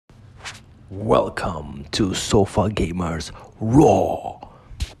Welcome to Sofa Gamers Raw.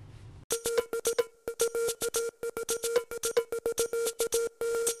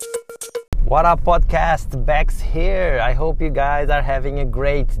 What up, podcast? Bex here. I hope you guys are having a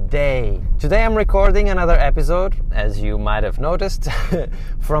great day. Today I'm recording another episode, as you might have noticed,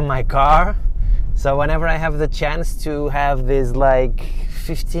 from my car. So whenever I have the chance to have this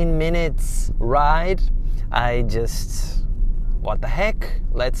 15 minutes ride, I just, what the heck,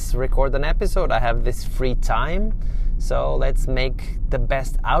 let's record an episode. I have this free time, so let's make the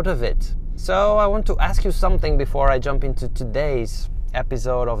best out of it. So I want to ask you something before I jump into today's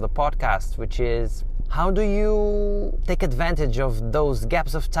episode of the podcast, which is, how do you take advantage of those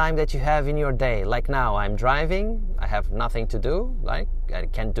gaps of time that you have in your day? Like now, I'm driving, I have nothing to do, I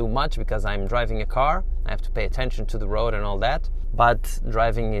can't do much because I'm driving a car, I have to pay attention to the road and all that, but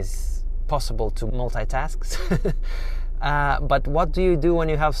driving is possible to multitask. But what do you do when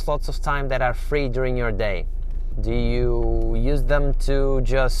you have slots of time that are free during your day? Do you use them to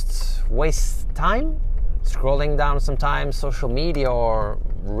just waste time? Scrolling down sometimes social media or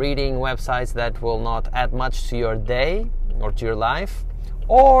reading websites that will not add much to your day or to your life?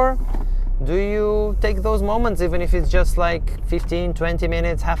 Or do you take those moments, even if it's just 15, 20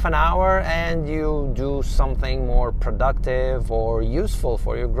 minutes, half an hour, and you do something more productive or useful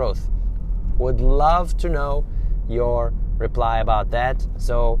for your growth? Would love to know your reply about that.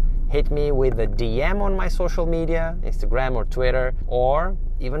 So hit me with a DM on my social media, Instagram or Twitter, or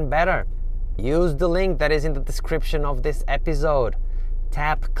even better, use the link that is in the description of this episode.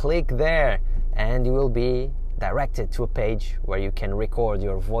 Click there, and you will be directed to a page where you can record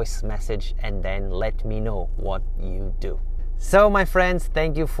your voice message and then let me know what you do. So my friends,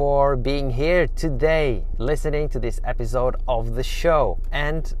 thank you for being here today, listening to this episode of the show.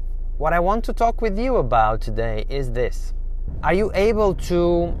 And what I want to talk with you about today is this. Are you able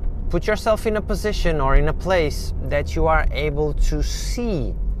to put yourself in a position or in a place that you are able to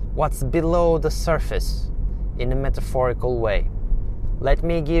see what's below the surface in a metaphorical way? Let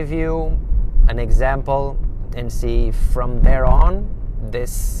me give you an example and see if from there on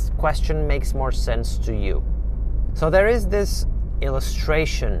this question makes more sense to you. So there is this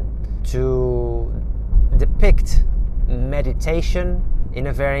illustration to depict meditation in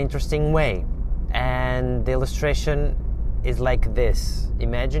a very interesting way, and the illustration is like this.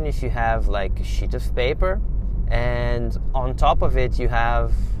 Imagine if you have a sheet of paper, and on top of it you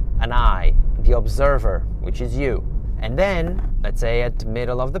have an eye, the observer, which is you. And then, let's say at the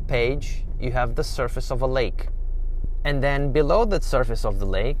middle of the page, you have the surface of a lake. And then below the surface of the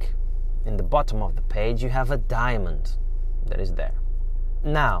lake, in the bottom of the page, you have a diamond that is there.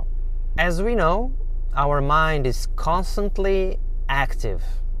 Now, as we know, our mind is constantly active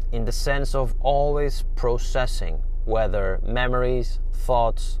in the sense of always processing, whether memories,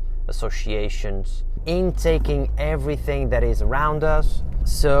 thoughts, associations, intaking everything that is around us.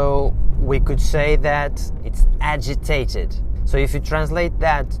 So we could say that it's agitated. So if you translate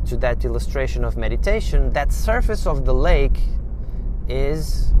that to that illustration of meditation, that surface of the lake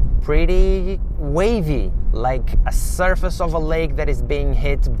is pretty wavy, like a surface of a lake that is being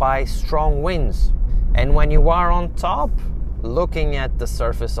hit by strong winds. And when you are on top, looking at the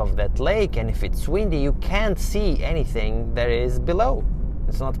surface of that lake, and if it's windy, you can't see anything that is below.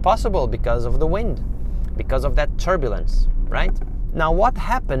 It's not possible because of the wind, because of that turbulence, right? Now, what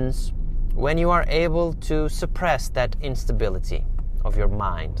happens when you are able to suppress that instability of your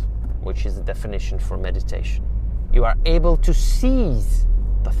mind, which is the definition for meditation? You are able to seize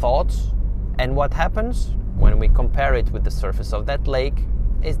the thoughts, and what happens when we compare it with the surface of that lake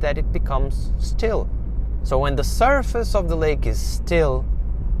is that it becomes still. So when the surface of the lake is still,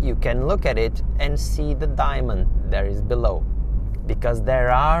 you can look at it and see the diamond that is below, because there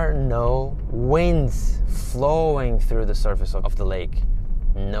are no winds flowing through the surface of the lake,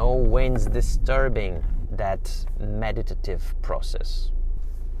 no winds disturbing that meditative process.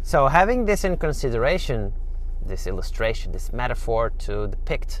 So having this in consideration, this illustration, this metaphor to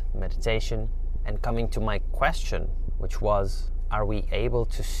depict meditation, and coming to my question, which was, are we able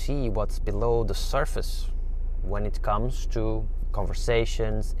to see what's below the surface when it comes to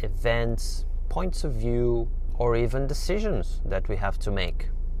conversations, events, points of view, or even decisions that we have to make?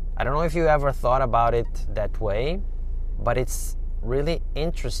 I don't know if you ever thought about it that way, but it's really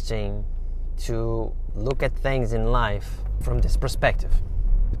interesting to look at things in life from this perspective.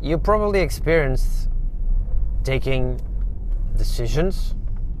 You probably experienced taking decisions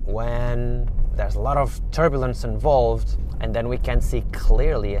when there's a lot of turbulence involved, and then we can't see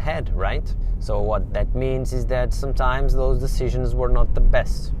clearly ahead, right? So what that means is that sometimes those decisions were not the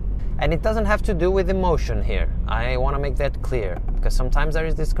best. And it doesn't have to do with emotion here. I want to make that clear, because sometimes there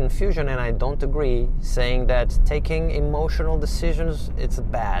is this confusion, and I don't agree, saying that taking emotional decisions, it's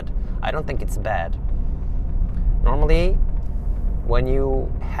bad. I don't think it's bad. Normally, when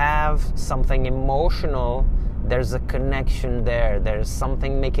you have something emotional, there's a connection there. There's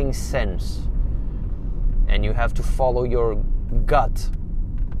something making sense. And you have to follow your gut,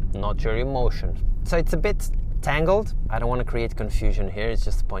 not your emotions. So it's a bit tangled. I don't want to create confusion here. It's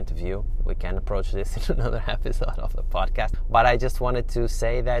just a point of view. We can approach this in another episode of the podcast. But I just wanted to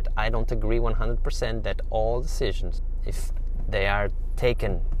say that I don't agree 100% that all decisions, if they are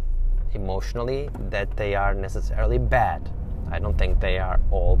taken emotionally, that they are necessarily bad. I don't think they are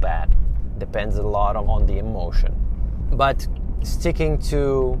all bad. Depends a lot on the emotion. But sticking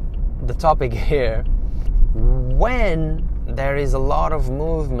to the topic here, when there is a lot of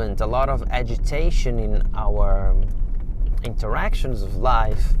movement, a lot of agitation in our interactions of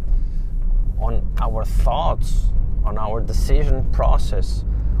life, on our thoughts, on our decision process,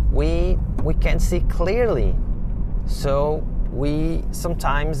 we can see clearly. So we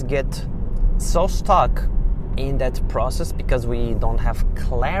sometimes get so stuck in that process because we don't have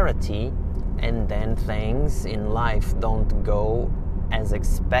clarity, and then things in life don't go as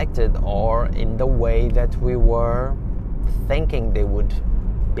expected or in the way that we were thinking they would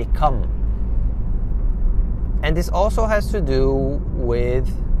become. And this also has to do with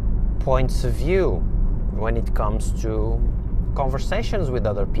points of view when it comes to conversations with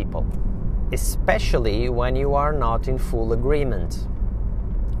other people, especially when you are not in full agreement,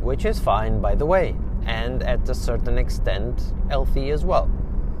 which is fine, by the way, and at a certain extent healthy as well.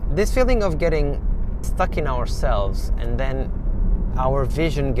 This feeling of getting stuck in ourselves and then our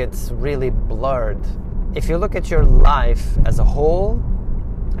vision gets really blurred. If you look at your life as a whole,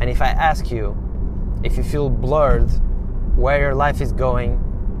 and if I ask you if you feel blurred, where your life is going,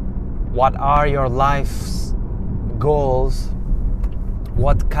 what are your life's goals,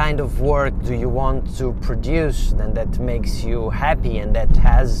 what kind of work do you want to produce, and that makes you happy and that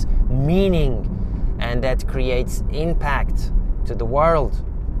has meaning and that creates impact to the world,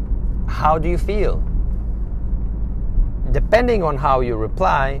 how do you feel? Depending on how you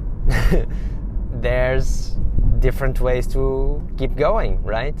reply, there's different ways to keep going,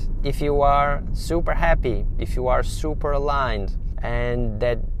 right? If you are super happy, if you are super aligned, and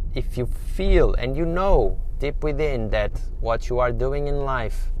that if you feel and you know deep within that what you are doing in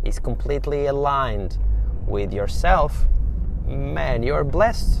life is completely aligned with yourself, man, you're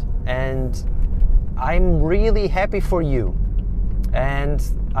blessed. And I'm really happy for you. And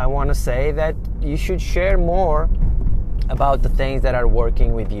I want to say that you should share more about the things that are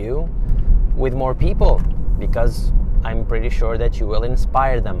working with you with more people, because I'm pretty sure that you will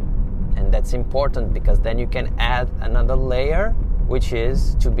inspire them. And that's important, because then you can add another layer, which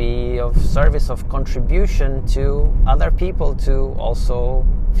is to be of service, of contribution to other people to also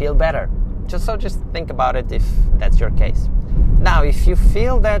feel better. Just think about it if that's your case. Now, if you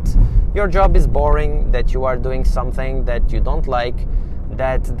feel that your job is boring, that you are doing something that you don't like,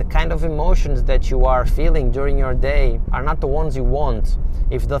 that the kind of emotions that you are feeling during your day are not the ones you want,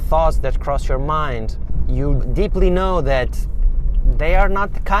 if the thoughts that cross your mind, you deeply know that they are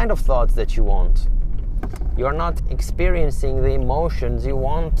not the kind of thoughts that you want, you're not experiencing the emotions you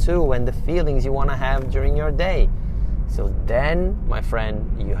want to and the feelings you want to have during your day, so then, my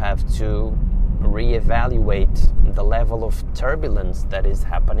friend, you have to reevaluate the level of turbulence that is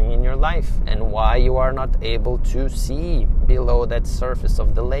happening in your life and why you are not able to see below that surface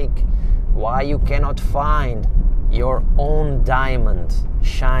of the lake, why you cannot find your own diamond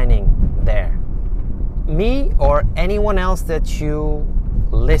shining there. Me or anyone else that you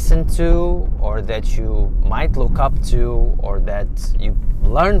listen to or that you might look up to or that you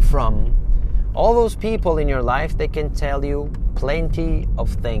learn from, all those people in your life, they can tell you plenty of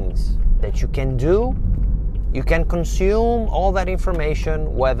things that you can do. You can consume all that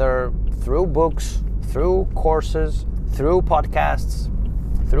information, whether through books, through courses, through podcasts,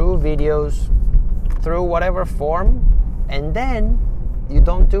 through videos, through whatever form, and then you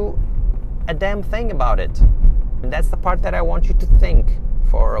don't do a damn thing about it. And that's the part that I want you to think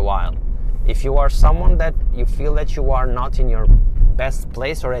for a while. If you are someone that you feel that you are not in your best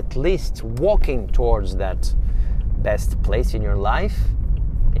place, or at least walking towards that best place in your life,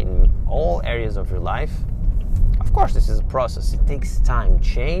 in all areas of your life, of course this is a process. It takes time.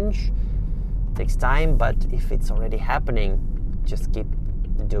 Change takes time, but if it's already happening, just keep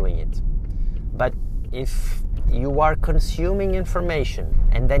doing it. But if you are consuming information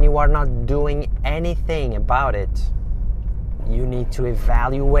and then you are not doing anything about it, you need to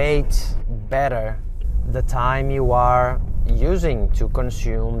evaluate better the time you are using to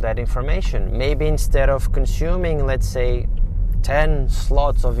consume that information. Maybe instead of consuming, let's say, 10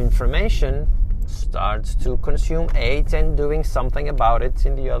 slots of information, start to consume 8 and doing something about it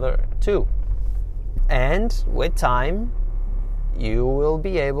in the other 2. And with time, you will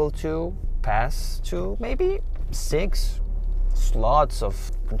be able to pass to maybe 6 slots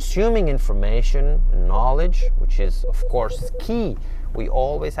of consuming information and knowledge, which is, of course, key. We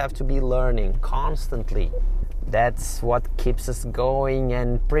always have to be learning constantly. That's what keeps us going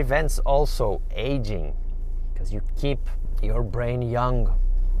and prevents also aging, because you keep your brain young,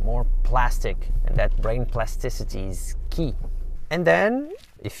 more plastic, and that brain plasticity is key. And then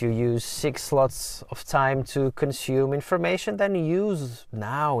if you use 6 slots of time to consume information, then use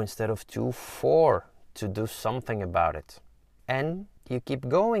now instead of 2, 4 to do something about it. And you keep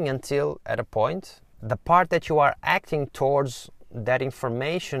going until at a point, the part that you are acting towards that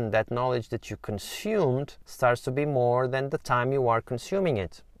information, that knowledge that you consumed, starts to be more than the time you are consuming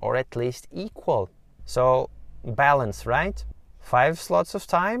it, or at least equal. So balance, right? 5 slots of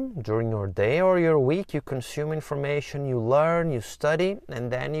time during your day or your week, you consume information, you learn, you study, and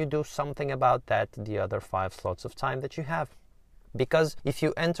then you do something about that the other 5 slots of time that you have. Because if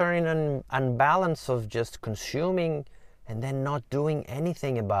you enter in an unbalance of just consuming and then not doing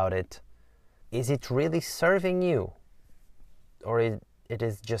anything about it, is it really serving you? Or it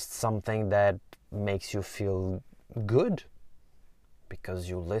is just something that makes you feel good because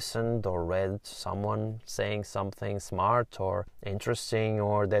you listened or read someone saying something smart or interesting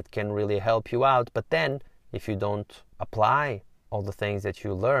or that can really help you out. But then if you don't apply all the things that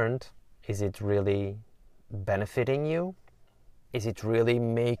you learned, is it really benefiting you? Is it really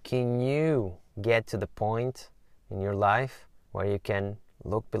making you get to the point in your life where you can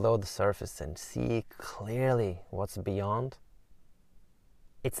look below the surface and see clearly what's beyond?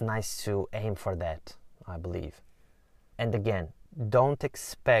 It's nice to aim for that, I believe. And again, don't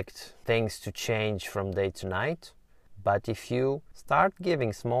expect things to change from day to night, but if you start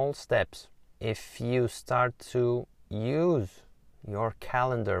giving small steps, if you start to use your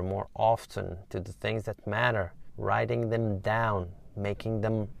calendar more often to the things that matter, writing them down, making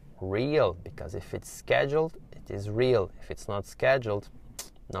them real, because if it's scheduled, it is real. If it's not scheduled,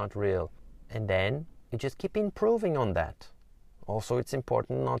 not real. And then you just keep improving on that. Also, it's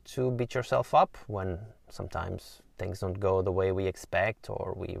important not to beat yourself up when sometimes things don't go the way we expect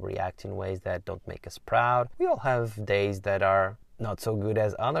or we react in ways that don't make us proud. We all have days that are not so good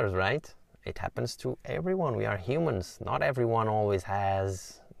as others, right? It happens to everyone. We are humans. Not everyone always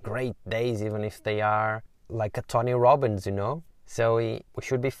has great days, even if they are like a Tony Robbins, you know? So we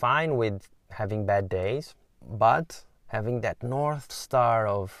should be fine with having bad days, but having that North Star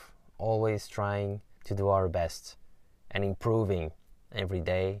of always trying to do our best and improving every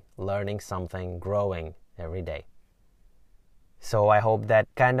day, learning something, growing every day. So I hope that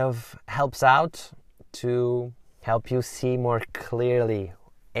kind of helps out to help you see more clearly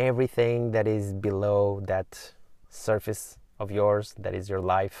everything that is below that surface of yours, that is your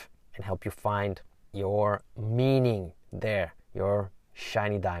life, and help you find your meaning there, your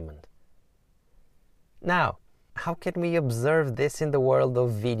shiny diamond. Now, how can we observe this in the world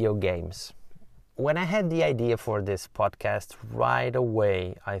of video games? When I had the idea for this podcast, right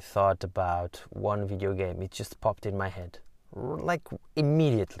away I thought about one video game. It just popped in my head, like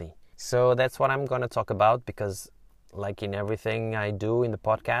immediately. So that's what I'm going to talk about, because like in everything I do in the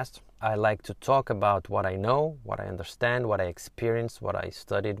podcast, I like to talk about what I know, what I understand, what I experienced, what I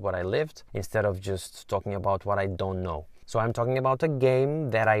studied, what I lived, instead of just talking about what I don't know. So I'm talking about a game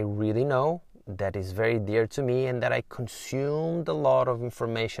that I really know, that is very dear to me, and that I consumed a lot of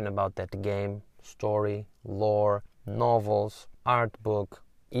information about that game. Story, lore, novels, art book,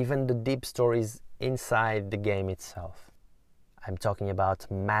 even the deep stories inside the game itself. I'm talking about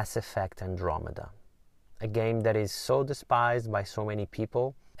Mass Effect Andromeda, a game that is so despised by so many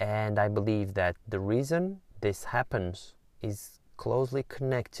people, and I believe that the reason this happens is closely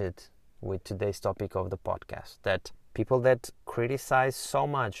connected with today's topic of the podcast, that people that criticize so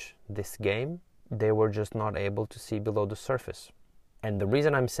much this game, they were just not able to see below the surface. And the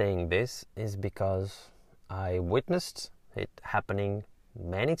reason I'm saying this is because I witnessed it happening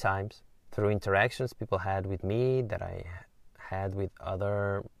many times through interactions people had with me, that I had with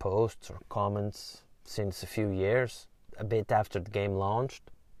other posts or comments since a few years, a bit after the game launched.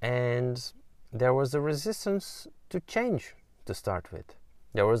 And there was a resistance to change to start with.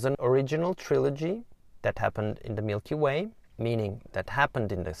 There was an original trilogy that happened in the Milky Way, meaning that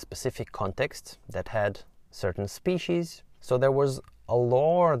happened in a specific context that had certain species. So there was a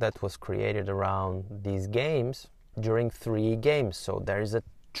lore that was created around these games during 3 games. So there is a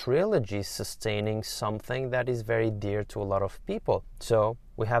trilogy sustaining something that is very dear to a lot of people. So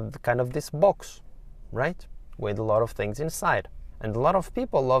we have kind of this box, right, with a lot of things inside. And a lot of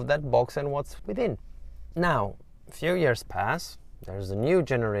people love that box and what's within. Now, a few years pass, there's a new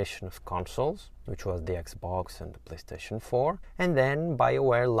generation of consoles, which was the Xbox and the PlayStation 4, and then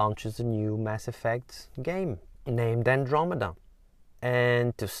BioWare launches a new Mass Effect game named Andromeda.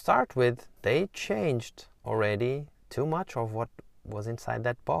 And to start with, they changed already too much of what was inside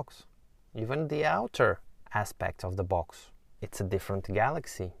that box. Even the outer aspect of the box. It's a different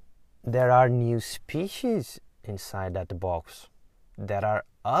galaxy. There are new species inside that box. There are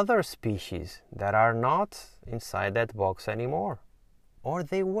other species that are not inside that box anymore. Or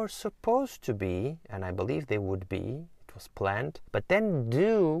they were supposed to be, and I believe they would be, it was planned, but then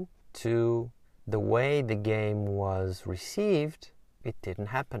due to the way the game was received, it didn't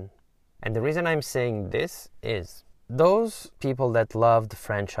happen. And the reason I'm saying this is, those people that love the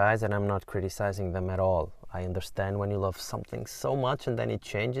franchise, and I'm not criticizing them at all, I understand when you love something so much and then it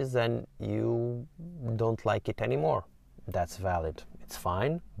changes and you don't like it anymore. That's valid. It's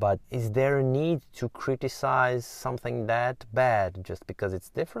fine. But is there a need to criticize something that bad just because it's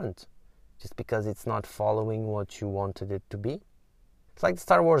different? Just because it's not following what you wanted it to be? It's like the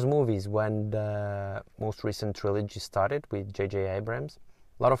Star Wars movies when the most recent trilogy started with J.J. Abrams.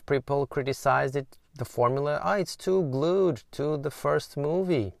 A lot of people criticized it, the formula, it's too glued to the first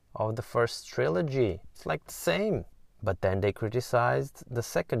movie of the first trilogy. It's like the same. But then they criticized the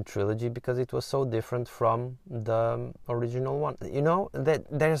second trilogy because it was so different from the original one. You know, that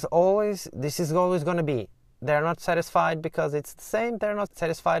this is always going to be. They're not satisfied because it's the same. They're not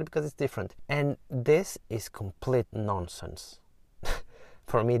satisfied because it's different. And this is complete nonsense.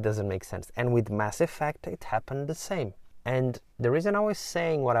 For me, it doesn't make sense. And with Mass Effect, it happened the same. And the reason I was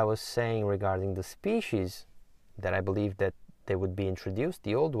saying what I was saying regarding the species, that I believe that they would be introduced,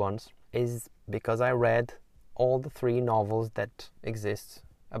 the old ones, is because I read all the 3 novels that exist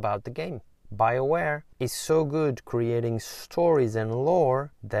about the game. BioWare is so good creating stories and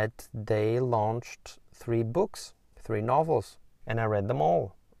lore that they launched 3 books, 3 novels, and I read them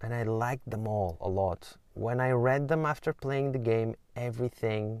all. And I liked them all a lot. When I read them after playing the game,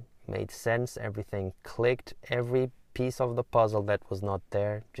 everything made sense, everything clicked, every piece of the puzzle that was not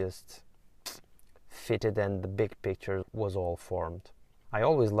there just fitted and the big picture was all formed. I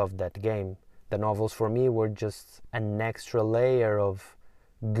always loved that game. The novels for me were just an extra layer of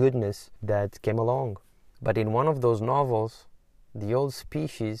goodness that came along. But in one of those novels, the old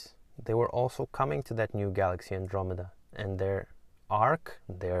species, they were also coming to that new galaxy Andromeda. And their ark,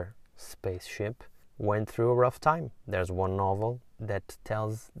 their spaceship, went through a rough time. There's one novel that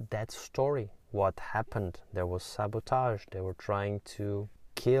tells that story. What happened? There was sabotage. They were trying to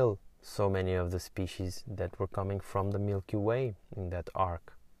kill so many of the species that were coming from the Milky Way in that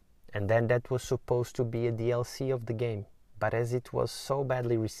ark. And then that was supposed to be a DLC of the game. But as it was so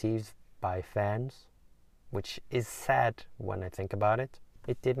badly received by fans, which is sad when I think about it,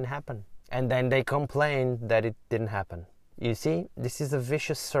 it didn't happen. And then they complained that it didn't happen. You see, this is a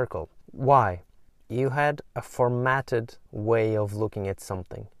vicious circle. Why? You had a formatted way of looking at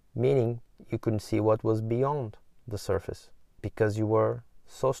something, meaning you couldn't see what was beyond the surface because you were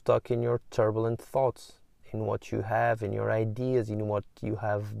so stuck in your turbulent thoughts, in what you have, in your ideas, in what you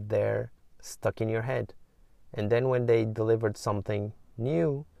have there stuck in your head. And then when they delivered something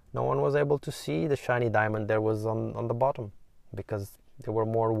new, no one was able to see the shiny diamond there was on the bottom because they were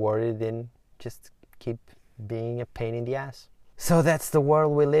more worried in just keep being a pain in the ass. So that's the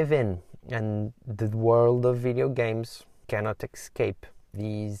world we live in, and the world of video games cannot escape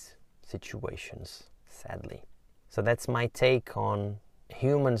these situations, sadly. So that's my take on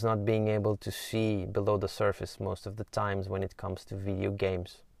humans not being able to see below the surface most of the times when it comes to video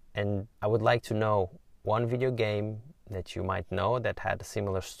games. And I would like to know one video game that you might know that had a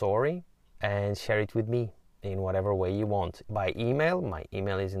similar story and share it with me in whatever way you want. By email, my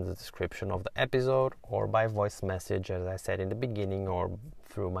email is in the description of the episode, or by voice message as I said in the beginning, or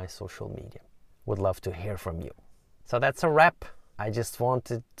through my social media. Would love to hear from you. So that's a wrap. I just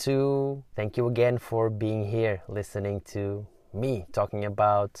wanted to thank you again for being here, listening to me talking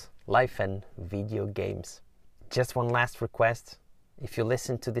about life and video games. Just one last request. If you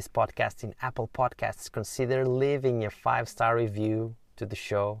listen to this podcast in Apple Podcasts, consider leaving a 5-star review to the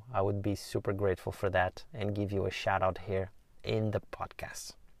show. I would be super grateful for that and give you a shout out here in the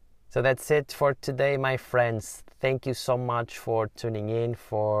podcast. So that's it for today, my friends. Thank you so much for tuning in,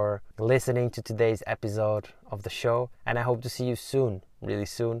 for listening to today's episode of the show. And I hope to see you soon, really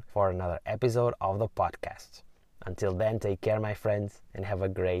soon, for another episode of the podcast. Until then, take care, my friends, and have a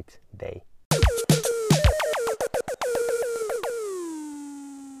great day.